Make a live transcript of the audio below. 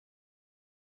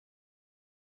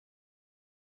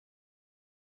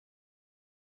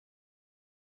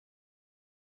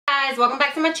guys, welcome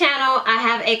back to my channel. I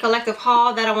have a collective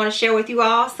haul that I want to share with you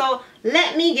all, so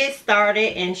let me get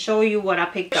started and show you what I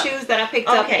picked up. The shoes that I picked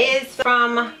up is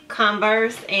from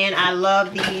Converse, and I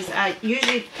love these. I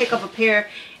usually pick up a pair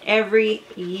every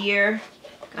year.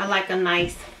 I like a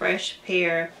nice fresh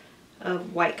pair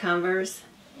of white Converse,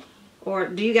 or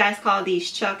do you guys call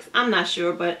these Chucks? I'm not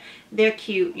sure, but they're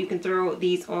cute. You can throw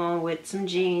these on with some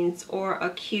jeans or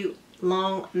a cute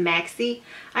long maxi.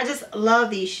 I just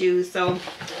love these shoes, so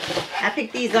I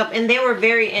picked these up, and they were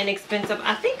very inexpensive.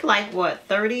 I think like what,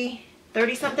 30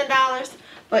 something dollars,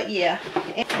 but yeah.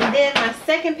 And then my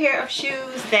second pair of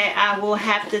shoes that I will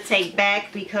have to take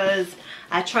back because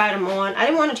I tried them on. I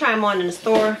didn't want to try them on in the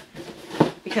store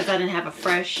because I didn't have a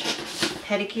fresh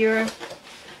pedicure,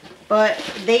 but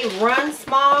they run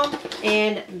small,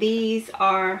 and these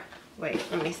are, wait,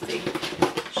 let me see,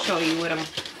 show you what I'm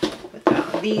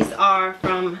without. These are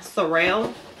from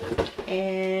SOREL,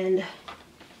 and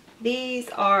these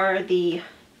are the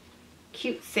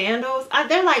cute sandals.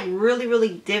 They're like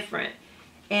really different,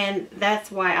 and that's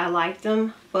why I liked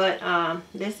them. But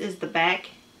this is the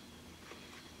back,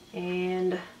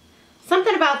 and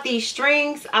something about these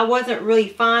strings I wasn't really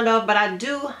fond of, but I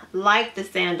do like the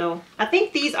sandal. I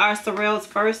think these are SOREL's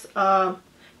first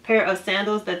pair of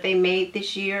sandals that they made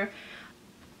this year,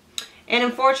 and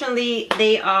unfortunately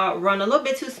they run a little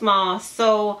bit too small,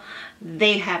 so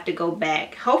they have to go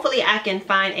back. Hopefully I can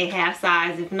find a half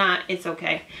size. If not, it's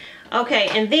okay. Okay,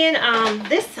 and then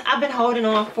this I've been holding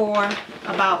on for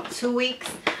about 2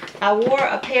 weeks. I wore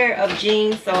a pair of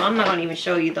jeans, so I'm not gonna even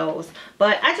show you those,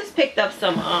 but I just picked up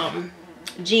some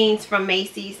jeans from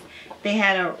Macys. They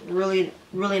had a really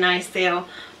nice sale,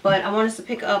 but I wanted to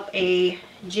pick up a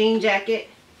jean jacket,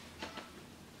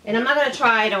 and I'm not gonna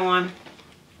try it on,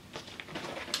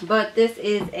 but this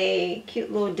is a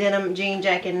cute little denim jean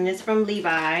jacket, and it's from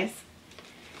Levi's,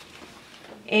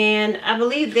 and I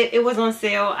believe that it was on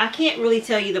sale. I can't really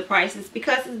tell you the prices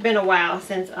because it's been a while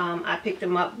since I picked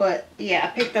them up, but yeah, I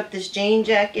picked up this jean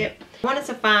jacket. I wanted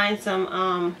to find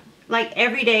some like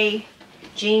everyday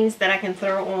jeans that I can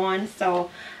throw on, so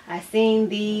I seen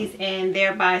these, and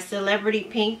they're by Celebrity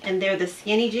Pink, and they're the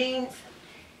skinny jeans,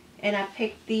 and I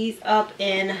picked these up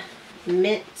in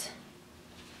mint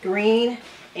green,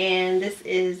 and this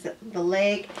is the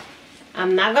leg.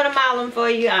 I'm not gonna model them for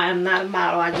you. I am not a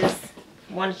model. I just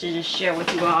wanted to just share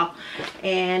with you all.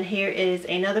 And here is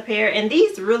another pair, and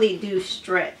these really do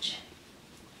stretch.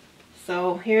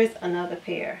 So here's another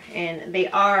pair, and they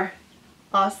are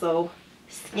also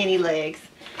skinny legs.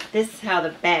 This is how the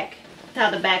back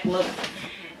looks.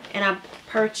 And I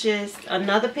purchased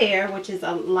another pair, which is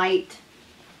a light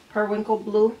periwinkle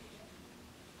blue,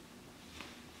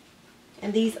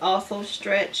 and these also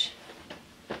stretch.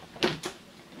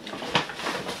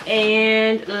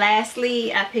 And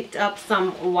lastly, I picked up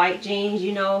some white jeans.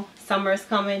 You know, summer's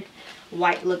coming,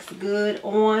 white looks good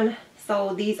on,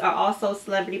 so these are also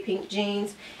Celebrity Pink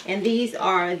jeans, and these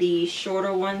are the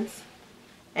shorter ones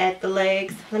at the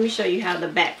legs. Let me show you how the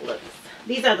back looks.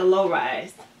 These are the low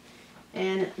rise,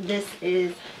 and this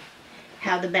is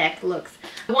how the back looks.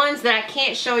 The ones that I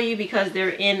can't show you because they're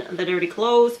in the dirty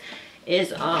clothes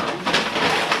is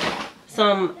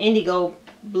some indigo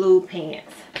blue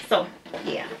pants. So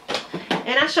yeah,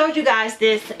 and I showed you guys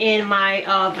this in my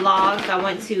vlogs. I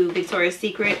went to Victoria's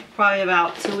Secret probably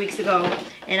about 2 weeks ago,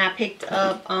 and I picked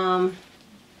up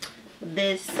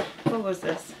this, what was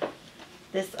this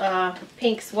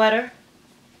pink sweater.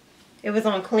 It was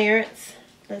on clearance.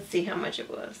 Let's see how much it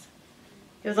was.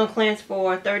 It was on clearance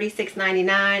for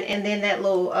 $36.99, and then that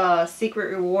little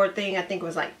secret reward thing, I think it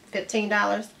was like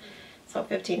 $15. So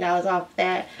 $15 off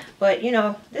that. But you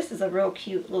know, this is a real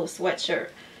cute little sweatshirt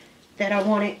that I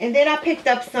wanted. And then I picked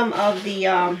up some of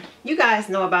the you guys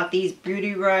know about these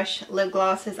Beauty Rush lip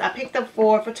glosses. I picked up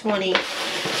 4 for $20,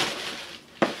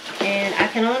 and I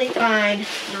can only find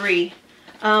 3.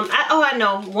 I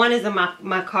know one is in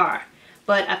my car,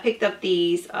 but I picked up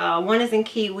these. One is in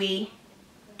Kiwi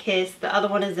Kiss, the other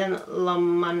one is in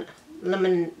Lemonata.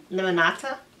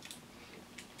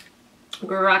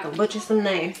 Girl, I can butcher some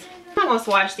names. I'm gonna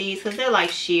swatch these because they're like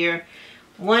sheer.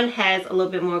 One has a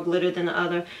little bit more glitter than the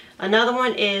other. Another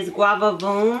one is Guava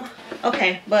Boom.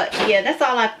 Okay, but yeah, that's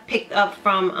all I picked up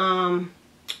from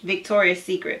Victoria's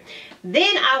Secret.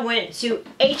 Then I went to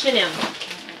H&M.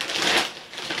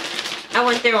 I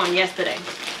went there on yesterday.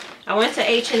 I went to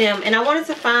H&M, and I wanted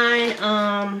to find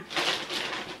I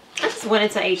just went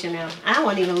into H&M. I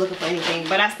wasn't even looking for anything,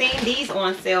 but I seen these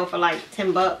on sale for like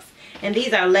 10 bucks. And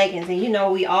these are leggings, and you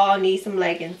know we all need some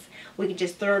leggings. We can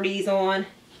just throw these on,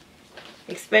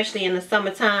 especially in the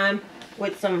summertime,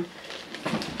 with some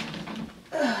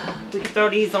We can throw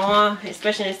these on,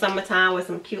 especially in the summertime, with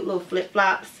some cute little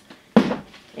flip-flops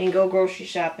and go grocery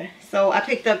shopping. So I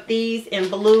picked up these in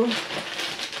blue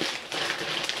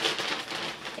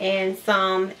and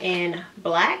some in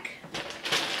black.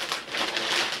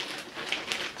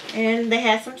 And they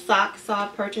had some socks, so I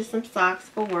purchased some socks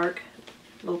for work.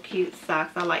 Little cute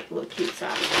socks. I like little cute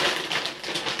socks.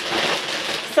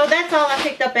 So that's all I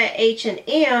picked up at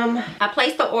H&M. I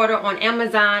placed the order on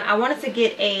Amazon. I wanted to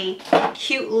get a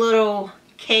cute little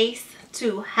case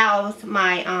to house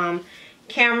my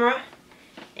camera.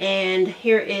 And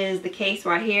here is the case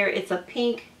right here. It's a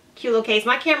pink cute little case.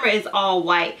 My camera is all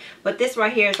white, but this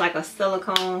right here is like a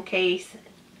silicone case.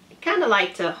 Kind of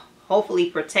like to hopefully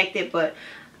protect it, but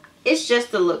it's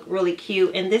just to look really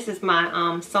cute. And this is my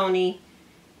Sony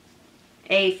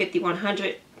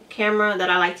A5100 camera that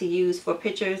I like to use for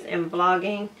pictures and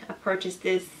vlogging. I purchased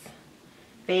this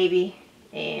baby,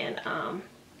 and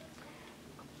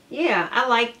yeah, I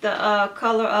like the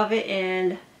color of it,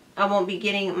 and I won't be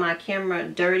getting my camera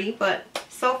dirty. But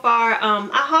so far, I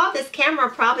hauled this camera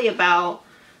probably about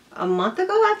a month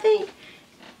ago, I think.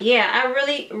 Yeah, I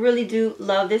really do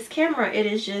love this camera. It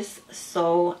is just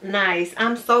so nice.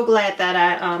 I'm so glad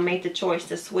that I made the choice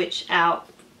to switch out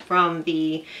from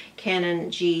the Canon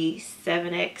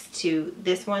G7X to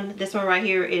this one. This one right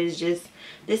here is just,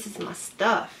 this is my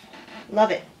stuff.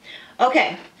 Love it.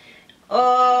 Okay,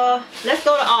 let's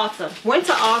go to Ulta. Went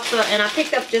to Ulta and I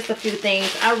picked up just a few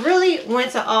things. I really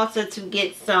went to Ulta to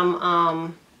get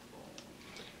some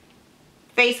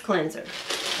face cleanser.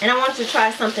 And I wanted to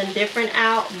try something different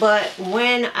out, but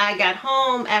when I got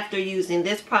home after using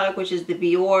this product, which is the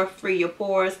Biore Free Your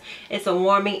Pores, it's a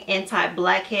warming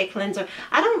anti-blackhead cleanser.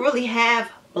 I don't really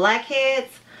have blackheads,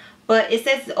 but it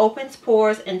says it opens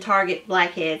pores and target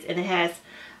blackheads, and it has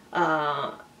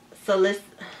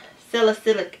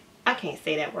salicylic, I can't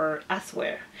say that word, I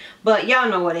swear. But y'all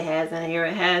know what it has in here.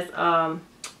 It has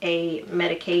a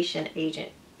medication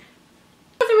agent.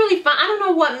 Really fun. I don't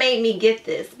know what made me get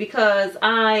this, because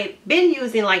I've been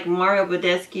using like Mario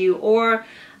Badescu or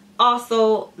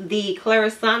also the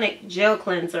Clarisonic gel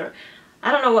cleanser.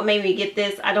 I don't know what made me get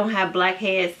this. I don't have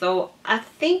blackheads, so I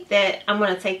think that I'm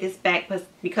going to take this back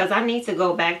because I need to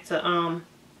go back to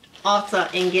Ulta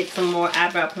and get some more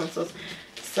eyebrow pencils.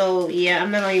 So yeah,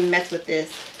 I'm not going to even mess with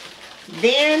this.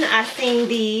 Then I seen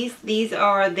these. These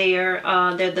are they're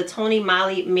the Tony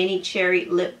Moly Mini Cherry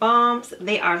Lip Balms.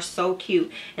 They are so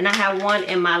cute. And I have one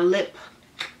in my lip.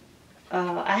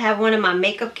 I have one in my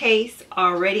makeup case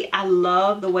already. I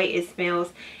love the way it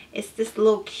smells. It's this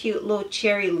little cute little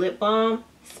cherry lip balm.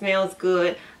 Smells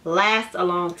good. Lasts a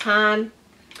long time.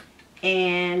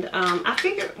 And I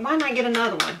figured, why not get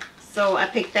another one? So I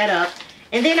picked that up.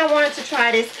 And then I wanted to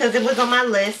try this because it was on my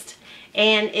list.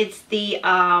 And it's the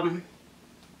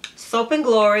Soap and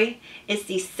Glory. It's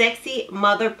the Sexy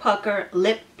Mother Pucker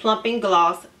Lip Plumping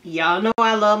Gloss. Y'all know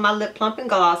I love my lip plumping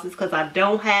glosses because I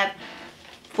don't have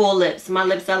full lips. My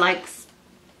lips are like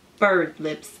bird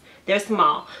lips. They're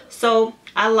small. So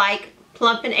I like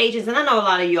plumping agents. And I know a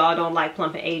lot of y'all don't like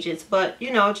plumping agents. But,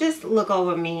 you know, just look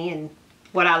over me and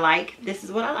what I like. This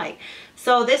is what I like.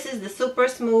 So this is the Super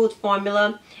Smooth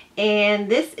Formula. And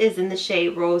this is in the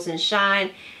shade Rose and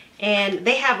Shine. And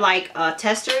they have like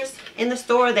testers in the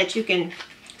store that you can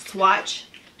swatch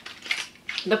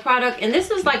the product. And this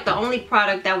is like the only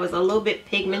product that was a little bit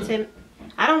pigmented.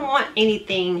 I don't want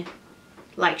anything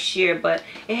like sheer, but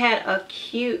it had a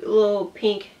cute little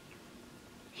pink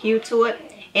hue to it.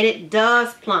 And it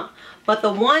does plump. But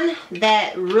the one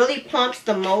that really plumps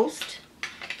the most,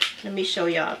 let me show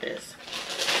y'all this,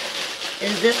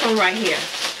 is this one right here.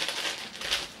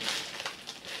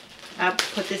 I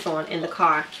put this on in the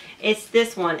car. It's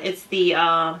this one. It's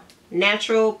the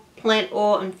Natural Plant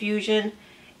Oil Infusion,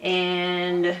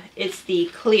 and it's the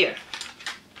clear.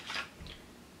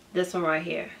 This one right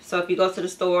here. So if you go to the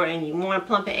store and you want a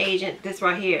plumping agent, this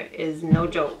right here is no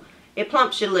joke. It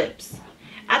plumps your lips.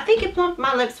 I think it plumped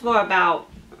my lips for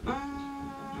about,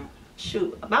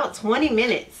 about 20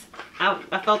 minutes.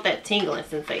 I felt that tingling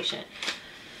sensation.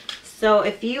 So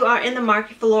if you are in the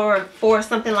market for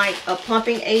something like a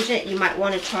plumping agent, you might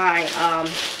want to try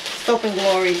Soap and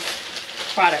Glory's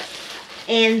product.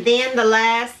 And then the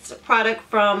last product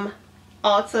from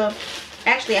Ulta,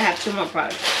 actually I have two more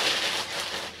products.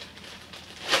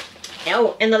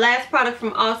 Oh, and the last product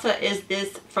from Ulta is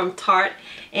this from Tarte,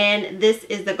 and this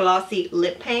is the Glossy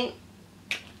Lip Paint.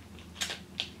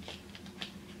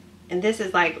 And this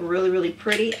is like really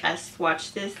pretty. I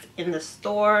swatched this in the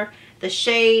store. The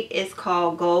shade is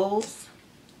called Goals.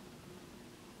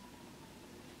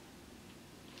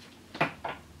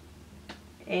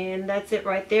 And that's it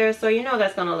right there. So you know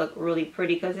that's gonna look really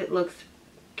pretty because it looks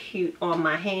cute on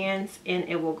my hands, and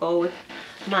it will go with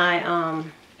my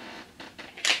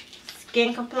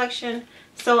skin complexion.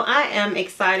 So I am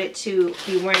excited to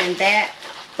be wearing that.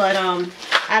 But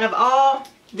out of all,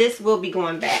 this will be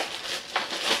going back.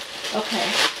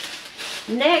 Okay.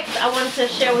 Next, I wanted to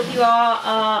share with you all,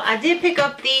 I did pick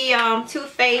up the Too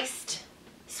Faced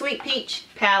Sweet Peach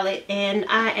palette, and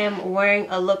I am wearing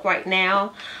a look right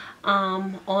now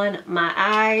on my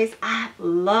eyes. I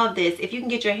love this. If you can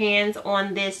get your hands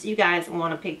on this, you guys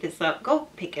want to pick this up, go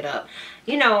pick it up.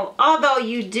 You know, although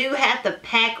you do have to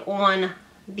pack on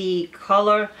the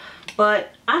color, but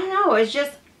I don't know, it's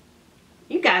just,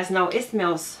 you guys know it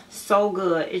smells so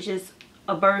good. It's just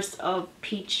a burst of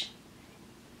peach.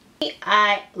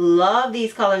 I love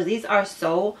these colors. These are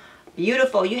so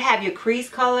beautiful. You have your crease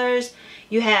colors.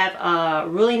 You have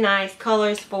really nice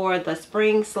colors for the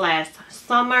spring /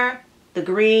 summer. The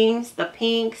greens, the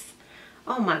pinks.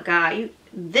 Oh my God.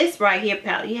 This right here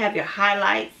palette, you have your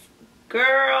highlights.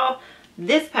 Girl,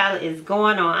 this palette is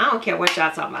going on. I don't care what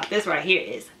y'all talking about. This right here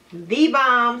is the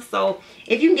bomb. So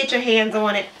if you can get your hands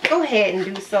on it, go ahead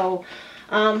and do so.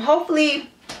 Hopefully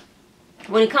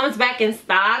when it comes back in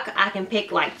stock, I can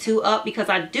pick like 2 up, because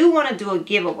I do want to do a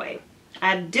giveaway.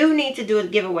 I do need to do a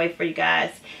giveaway for you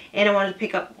guys, and I wanted to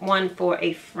pick up one for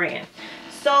a friend.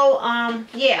 So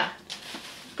yeah,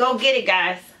 go get it,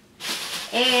 guys.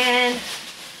 And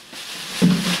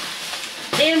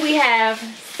then we have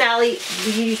Sally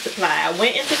Beauty Supply. I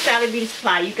went into Sally Beauty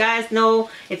Supply. You guys know,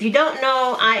 if you don't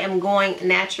know, I am going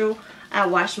natural. I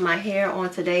washed my hair on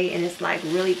today and it's like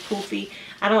really poofy.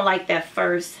 I don't like that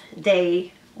first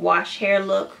day wash hair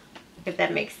look, if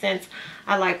that makes sense.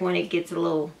 I like when it gets a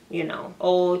little, you know,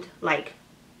 old, like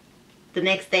the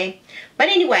next day. But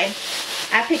anyway,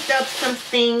 I picked up some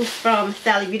things from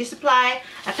Sally Beauty Supply.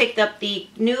 I picked up the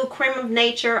new Creme of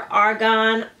Nature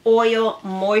Argan Oil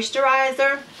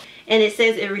Moisturizer. And it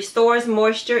says it restores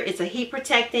moisture, it's a heat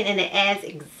protectant, and it adds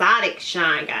exotic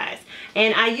shine, guys.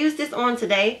 And I used this on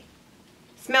today.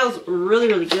 Smells really,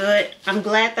 really good. I'm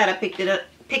glad that I picked it up.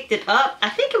 I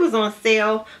think it was on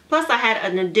sale. Plus I had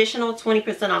an additional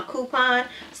 20% off coupon.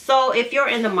 So if you're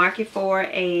in the market for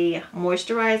a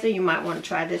moisturizer, you might want to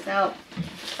try this out.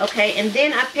 Okay, and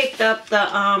then I picked up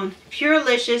the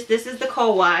PurLicious. This is the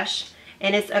CoWash,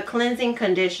 and it's a cleansing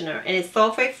conditioner, and it's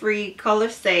sulfate free, color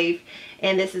safe,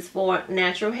 and this is for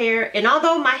natural hair. And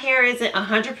although my hair isn't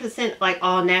 100% like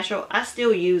all natural, I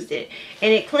still used it,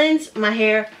 and it cleansed my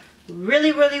hair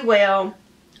really, really well.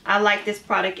 I like this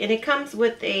product, and it comes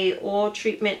with a oil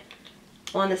treatment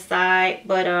on the side.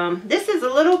 But this is a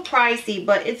little pricey,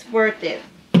 but it's worth it.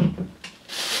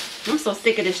 I'm so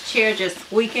sick of this chair just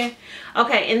squeaking.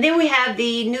 Okay, and then we have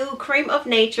the new Creme of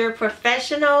Nature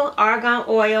Professional Argan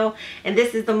Oil, and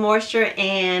this is the Moisture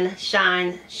and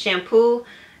Shine Shampoo.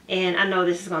 And I know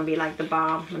this is going to be like the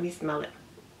bomb. Let me smell it.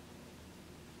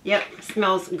 Yep,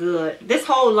 smells good. This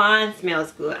whole line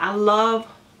smells good. I love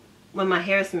when my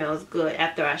hair smells good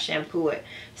after I shampoo it.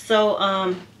 So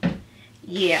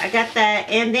yeah, I got that.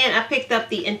 And then I picked up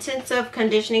the intensive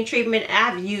conditioning treatment.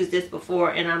 I've used this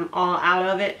before and I'm all out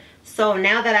of it. So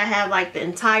now that I have like the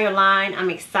entire line, I'm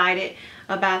excited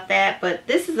about that. But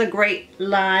this is a great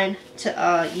line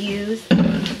to use.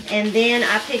 And then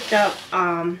I picked up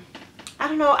I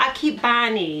don't know, I keep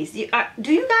buying these. Do you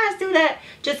guys do that?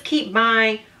 Just keep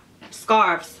buying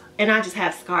scarves, and I just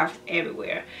have scarves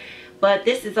everywhere. But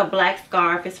this is a black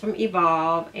scarf. It's from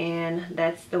Evolve, and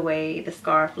that's the way the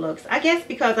scarf looks. I guess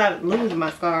because I lose my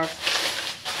scarves.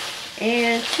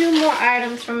 And 2 more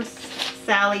items from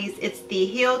Sally's. It's the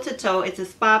heel to toe. It's a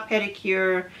spa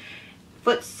pedicure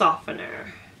foot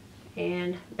softener,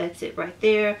 and that's it right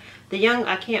there. The young,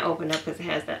 I can't open up because it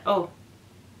has that. Oh,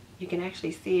 you can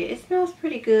actually see it. It smells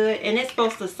pretty good, and it's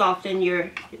supposed to soften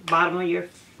your bottom of your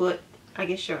foot, I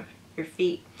guess your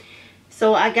feet.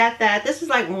 So I got that. This is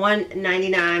like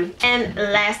 $1.99. And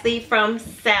lastly from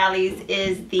Sally's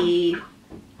is the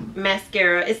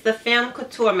mascara. It's the Femme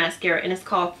Couture mascara, and it's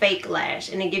called Fake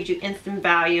Lash, and it gives you instant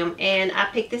volume. And I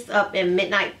picked this up in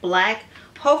Midnight Black.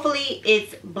 Hopefully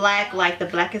it's black, like the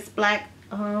Blackest Black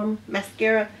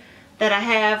mascara that I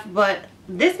have. But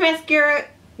this mascara,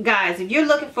 guys, if you're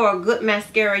looking for a good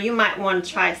mascara, you might want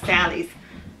to try Sally's.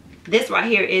 This right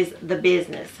here is the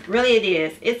business. Really it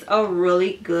is. It's a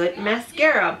really good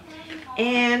mascara.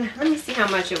 And let me see how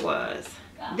much it was.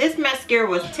 This mascara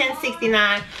was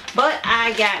 $10.69, but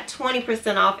I got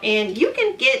 20% off. And you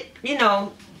can get, you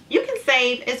know, you can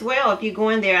save as well if you go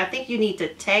in there. I think you need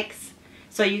to text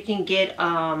so you can get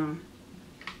 9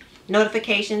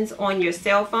 notifications on your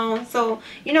cell phone. So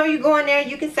you know, you go in there,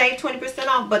 you can save 20%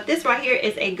 off. But this right here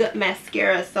is a good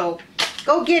mascara, so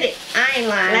go get it. I ain't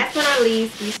lying. Last but not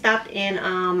least, we stopped in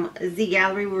the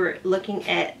Gallerie. We were looking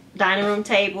at dining room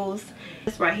tables.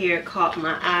 This right here caught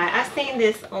my eye. I seen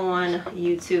this on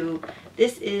YouTube.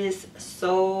 This is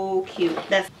so cute.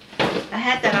 I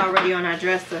had that already on our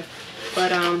dresser,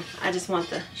 but I just want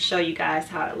to show you guys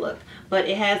how it looked. But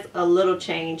it has a little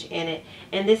change in it,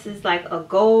 and this is like a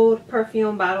gold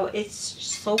perfume bottle. It's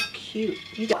so cute.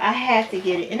 I had to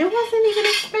get it, and it wasn't even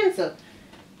expensive.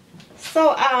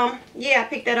 So yeah, I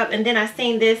picked that up. And then I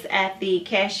seen this at the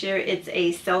cashier. It's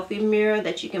a selfie mirror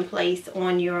that you can place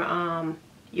on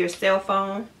your cell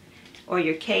phone or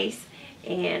your case.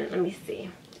 And let me see,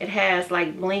 it has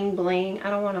like bling bling. I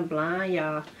don't want to blind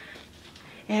y'all.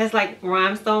 It has like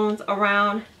rhinestones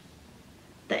around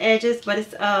the edges, but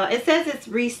it's it says it's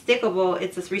restickable.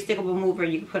 It's a restickable mover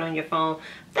you can put on your phone.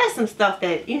 That's some stuff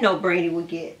that, you know, Brady would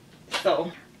get.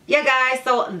 So yeah guys,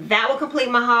 so that will complete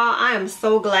my haul. I am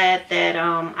so glad that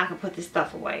I can put this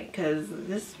stuff away, because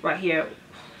this right here,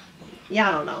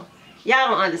 y'all don't know, y'all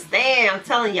don't understand. I'm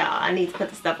telling y'all, I need to put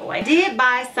the stuff away. I did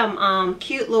buy some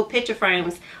cute little picture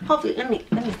frames. Hopefully, let me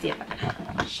see if I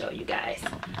can show you guys.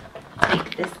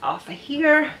 Take this off of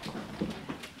here.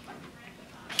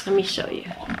 Let me show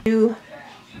you.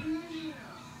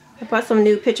 I bought some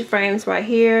new picture frames right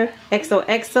here.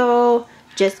 XOXO,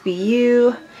 Just Be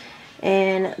You.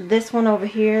 And this one over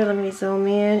here, let me zoom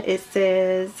in. It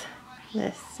says,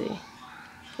 let's see.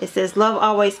 It says love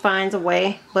always finds a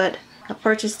way. But I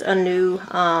purchased a new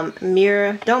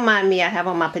mirror. Don't mind me, I have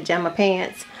on my pajama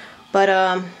pants. But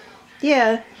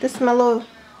yeah, this is my little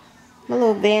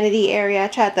vanity area. I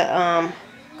tried to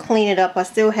clean it up. I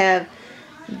still have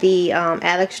the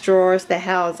Alex drawers that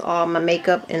house all my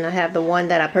makeup, and I have the one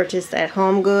that I purchased at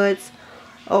Home Goods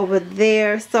over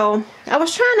there. So I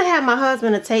was trying to have my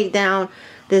husband to take down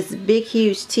this big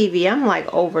huge TV. I'm like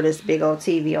over this big old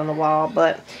TV on the wall,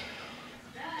 but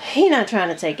he's not trying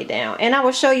to take it down. And I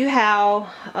will show you how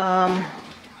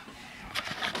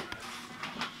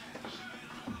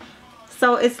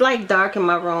so it's like dark in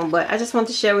my room, but I just want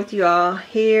to share with you all.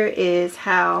 Here is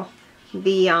how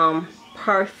the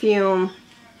perfume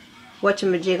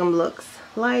whatchamajigam looks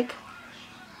like.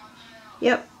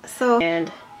 Yep. So,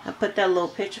 and I put that little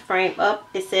picture frame up.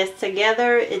 It says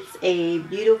together is a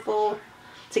beautiful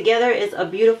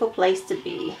place to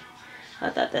be. I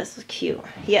thought this was cute.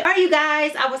 Yeah. Alright you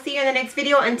guys, I will see you in the next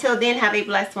video. Until then, have a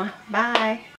blessed one. Bye.